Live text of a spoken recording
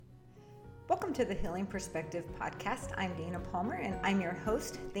Welcome to the Healing Perspective Podcast. I'm Dana Palmer and I'm your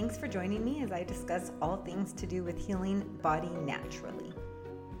host. Thanks for joining me as I discuss all things to do with healing body naturally.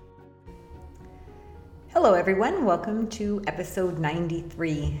 Hello everyone, welcome to episode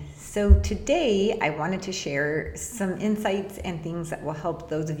 93. So today I wanted to share some insights and things that will help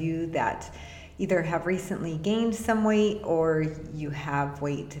those of you that either have recently gained some weight or you have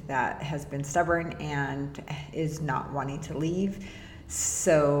weight that has been stubborn and is not wanting to leave.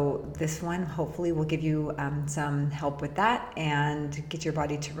 So this one hopefully will give you some help with that and get your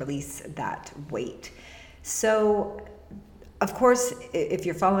body to release that weight. So of course, if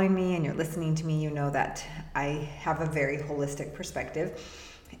you're following me and you're listening to me, you know that I have a very holistic perspective,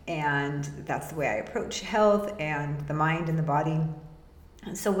 and that's the way I approach health and the mind and the body.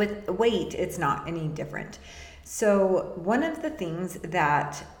 So with weight, it's not any different. So one of the things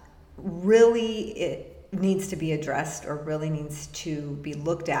that really needs to be addressed or really needs to be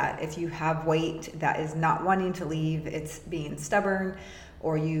looked at if you have weight that is not wanting to leave, it's being stubborn,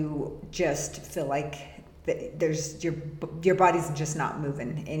 or you just feel like there's your body's just not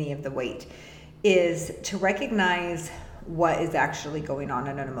moving any of the weight, is to recognize what is actually going on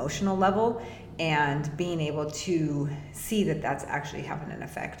at an emotional level and being able to see that that's actually having an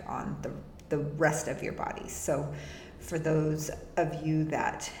effect on the rest of your body. So for those of you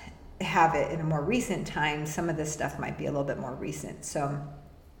that have it in a more recent time, some of this stuff might be a little bit more recent. So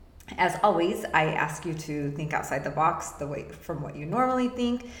as always, I ask you to think outside the box, from what you normally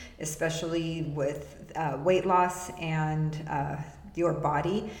think, especially with weight loss and your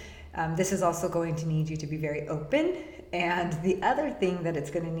body. This is also going to need you to be very open. And the other thing that it's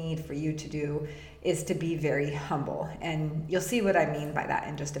going to need for you to do is to be very humble. And you'll see what I mean by that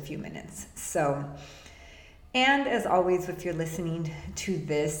in just a few minutes. And as always, if you're listening to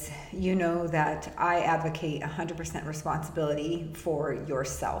this, you know that I advocate 100% responsibility for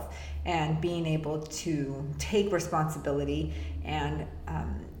yourself and being able to take responsibility and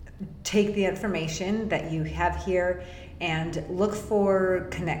take the information that you have here and look for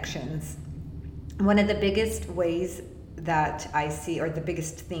connections. One of the biggest ways that I see, or the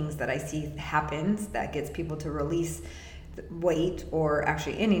biggest things that I see happens that gets people to release weight or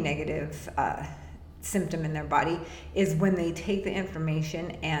actually any negative symptom in their body, is when they take the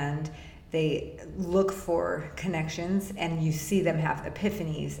information and they look for connections and you see them have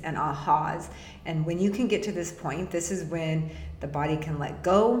epiphanies and ahas. And when you can get to this point, this is when the body can let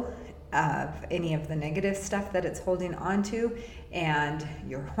go of any of the negative stuff that it's holding on to, and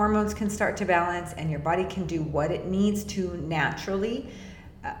your hormones can start to balance and your body can do what it needs to naturally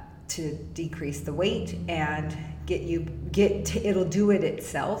to decrease the weight and it'll do it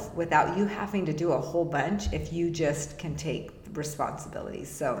itself without you having to do a whole bunch if you just can take responsibility.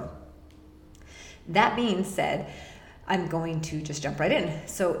 So that being said, I'm going to just jump right in.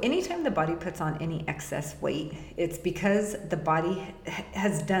 So anytime the body puts on any excess weight, it's because the body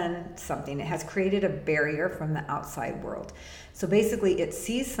has done something. It has created a barrier from the outside world. So basically it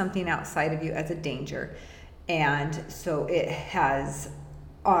sees something outside of you as a danger. And so it has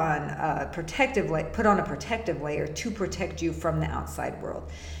put on a protective layer to protect you from the outside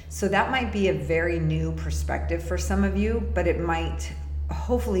world. So that might be a very new perspective for some of you, but it might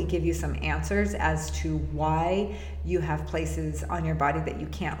hopefully give you some answers as to why you have places on your body that you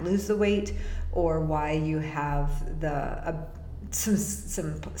can't lose the weight, or why you have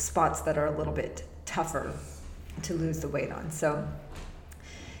some spots that are a little bit tougher to lose the weight on. So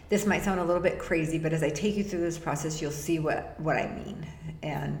this might sound a little bit crazy, but as I take you through this process, you'll see what I mean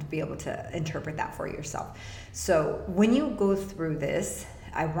and be able to interpret that for yourself. So when you go through this,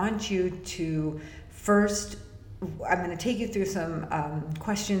 I want you to first, I'm going to take you through some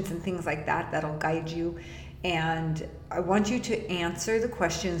questions and things like that that'll guide you. And I want you to answer the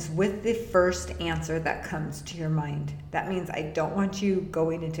questions with the first answer that comes to your mind. That means I don't want you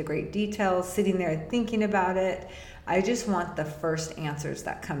going into great detail, sitting there thinking about it. I just want the first answers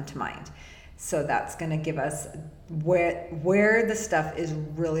that come to mind. So that's going to give us where the stuff is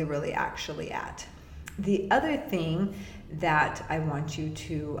really, really actually at. The other thing that I want you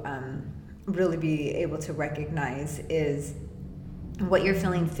to really be able to recognize is what you're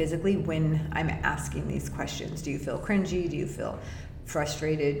feeling physically when I'm asking these questions. Do you feel cringy? Do you feel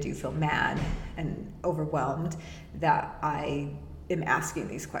frustrated? Do you feel mad and overwhelmed that I am asking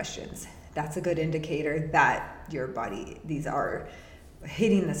these questions? That's a good indicator that your body, these are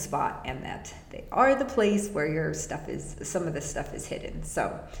hitting the spot and that they are the place where some of this stuff is hidden.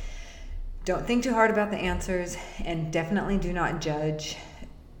 So don't think too hard about the answers, and definitely do not judge.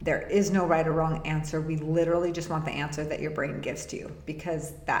 There is no right or wrong answer. We literally just want the answer that your brain gives to you,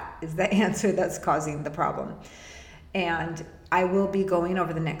 because that is the answer that's causing the problem. And I will be going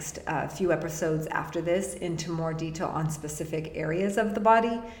over the next few episodes after this into more detail on specific areas of the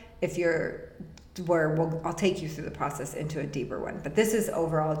body. I'll take you through the process into a deeper one. But this is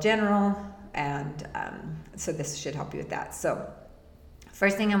overall general, and so this should help you with that. So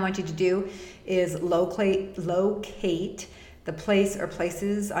first thing I want you to do is locate the place or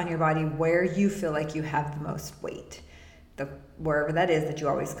places on your body where you feel like you have the most weight, wherever that is that you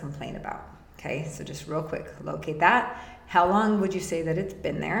always complain about. Okay, so just real quick, locate that. How long would you say that it's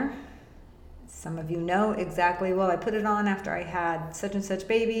been there? Some of you know exactly, well, I put it on after I had such and such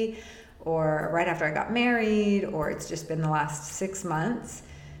baby, or right after I got married, or it's just been the last 6 months.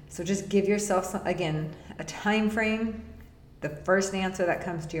 So just give yourself, again, a time frame, the first answer that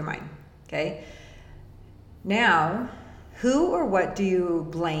comes to your mind, okay? Now, who or what do you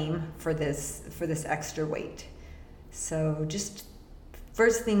blame for this extra weight? So just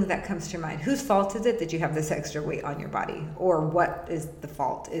first thing that comes to your mind, whose fault is it that you have this extra weight on your body? Or what is the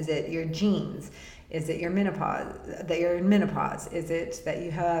fault? Is it your genes? Is it your menopause, that you're in menopause? Is it that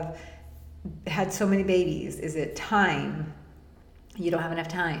you have had so many babies? Is it time? You don't have enough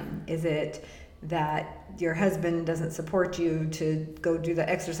time? Is it that your husband doesn't support you to go do the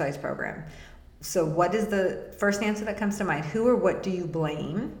exercise program? So what is the first answer that comes to mind? Who or what do you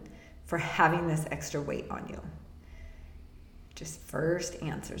blame for having this extra weight on you? Just first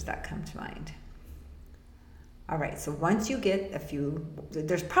answers that come to mind. All right, so once you get a few,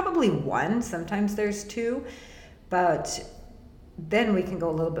 there's probably one, sometimes there's two, but then we can go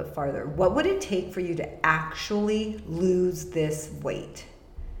a little bit farther. What would it take for you to actually lose this weight?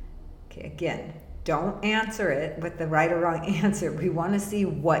 Okay, again, don't answer it with the right or wrong answer. We want to see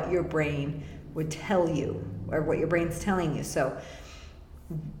what your brain would tell you, or what your brain's telling you. So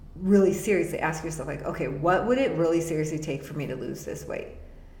really seriously ask yourself, like, okay, what would it really seriously take for me to lose this weight?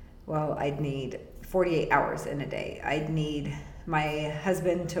 Well, I'd need 48 hours in a day. I'd need my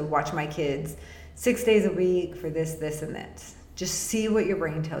husband to watch my kids 6 days a week for this, and that. Just see what your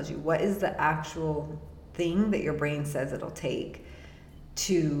brain tells you. What is the actual thing that your brain says it'll take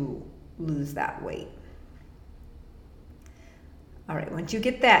to lose that weight? All right, once you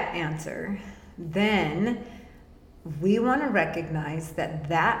get that answer, then we want to recognize that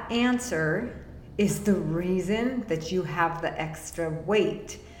that answer is the reason that you have the extra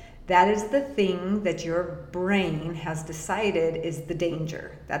weight. That is the thing that your brain has decided is the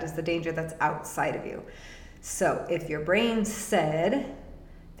danger. That is the danger that's outside of you. So if your brain said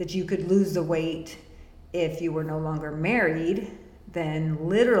that you could lose the weight if you were no longer married, then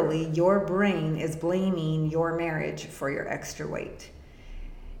literally your brain is blaming your marriage for your extra weight.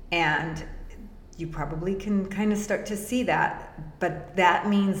 And you probably can kind of start to see that, but that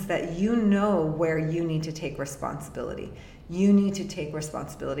means that you know where you need to take responsibility. You need to take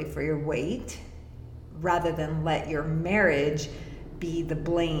responsibility for your weight rather than let your marriage be the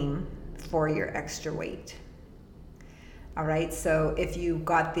blame for your extra weight. All right, so if you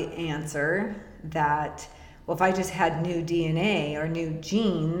got the answer that, well, if I just had new DNA or new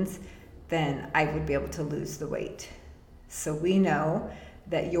genes, then I would be able to lose the weight. So we know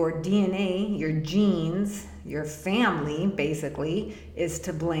that your DNA, your genes, your family basically is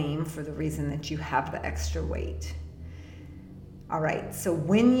to blame for the reason that you have the extra weight. All right, so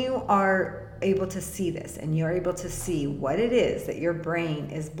when you are able to see this and you're able to see what it is that your brain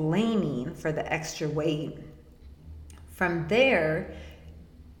is blaming for the extra weight, from there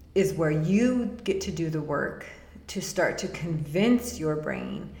is where you get to do the work to start to convince your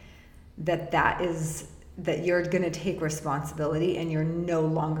brain that you're going to take responsibility and you're no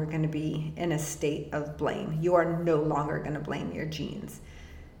longer going to be in a state of blame. You are no longer going to blame your genes.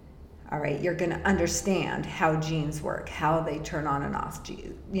 All right, you're going to understand how genes work, how they turn on and off,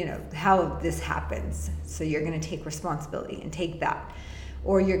 how this happens. So you're going to take responsibility and take that.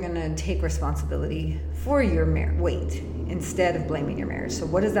 Or you're going to take responsibility for your weight instead of blaming your marriage. So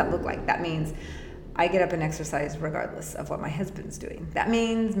what does that look like? That means I get up and exercise regardless of what my husband's doing. That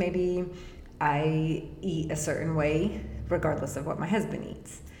means maybe I eat a certain way regardless of what my husband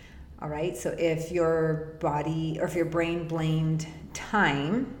eats. All right, so if your body or if your brain blamed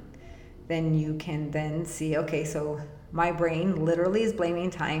time, then you can then see, okay, so my brain literally is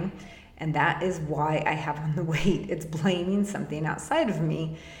blaming time, and that is why I have on the weight. It's blaming something outside of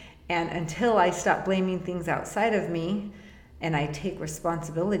me. And until I stop blaming things outside of me and I take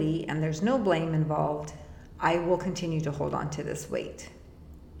responsibility and there's no blame involved, I will continue to hold on to this weight.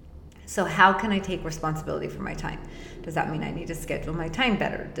 So how can I take responsibility for my time? Does that mean I need to schedule my time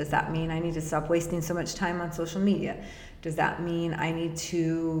better? Does that mean I need to stop wasting so much time on social media? Does that mean I need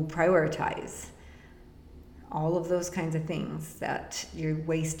to prioritize? all of those kinds of things that you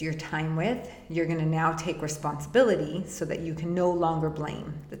waste your time with, you're going to now take responsibility so that you can no longer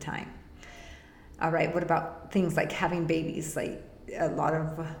blame the time. All right, what about things like having babies? Like a lot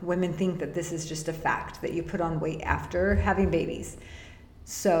of women think that this is just a fact, that you put on weight after having babies.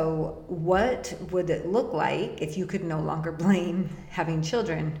 So what would it look like if you could no longer blame having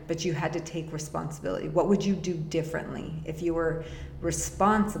children, but you had to take responsibility? What would you do differently if you were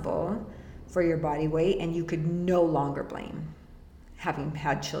responsible for your body weight and you could no longer blame having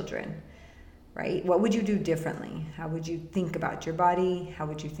had children, right? What would you do differently? How would you think about your body? How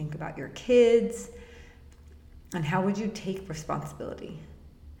would you think about your kids? And how would you take responsibility?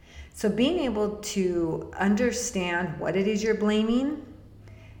 So being able to understand what it is you're blaming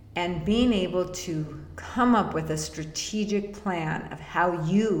and being able to come up with a strategic plan of how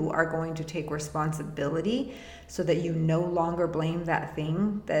you are going to take responsibility so that you no longer blame that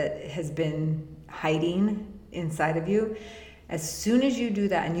thing that has been hiding inside of you. As soon as you do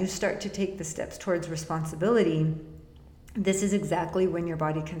that and you start to take the steps towards responsibility, this is exactly when your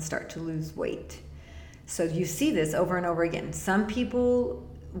body can start to lose weight. So you see this over and over again. Some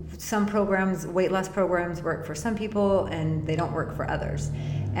programs, weight loss programs, work for some people and they don't work for others.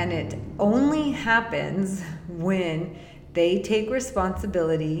 And it only happens when they take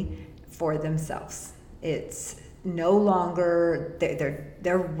responsibility for themselves. It's no longer,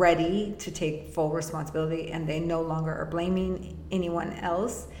 they're ready to take full responsibility and they no longer are blaming anyone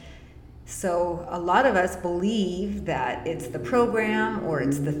else. So a lot of us believe that it's the program or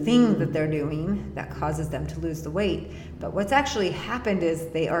it's the thing that they're doing that causes them to lose the weight. But what's actually happened is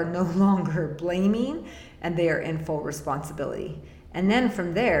they are no longer blaming and they are in full responsibility. And then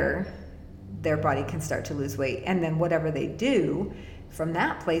from there, their body can start to lose weight. And then whatever they do from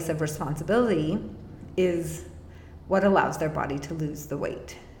that place of responsibility is what allows their body to lose the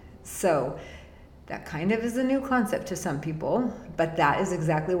weight. So that kind of is a new concept to some people, but that is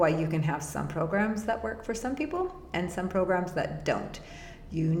exactly why you can have some programs that work for some people and some programs that don't.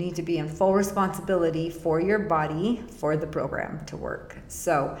 You need to be in full responsibility for your body for the program to work.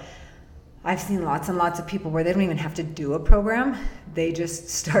 So I've seen lots and lots of people where they don't even have to do a program. They just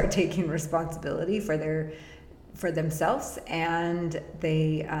start taking responsibility for themselves, and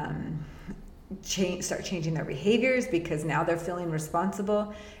they start changing their behaviors because now they're feeling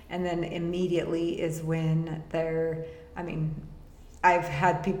responsible. And then immediately is when I've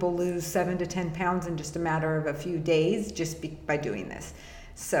had people lose 7 to 10 pounds in just a matter of a few days just by doing this.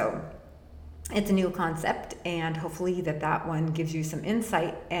 So it's a new concept, and hopefully that one gives you some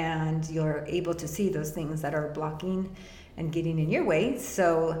insight and you're able to see those things that are blocking and getting in your way.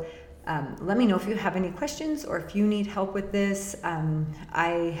 So let me know if you have any questions or if you need help with this.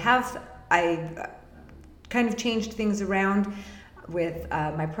 I kind of changed things around with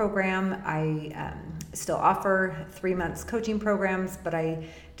my program. I still offer 3 months coaching programs, but I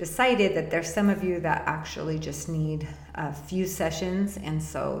decided that there's some of you that actually just need a few sessions, and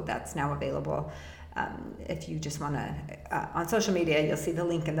so that's now available. If you just want to, on social media, you'll see the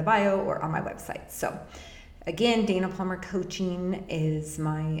link in the bio or on my website. So again, Dana Plummer Coaching is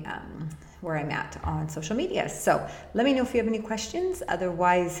my where I'm at on social media. So let me know if you have any questions.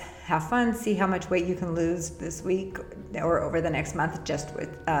 Otherwise, have fun. See how much weight you can lose this week or over the next month just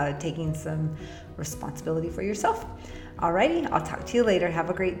with taking some responsibility for yourself. Alrighty, I'll talk to you later.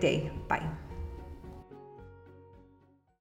 Have a great day. Bye.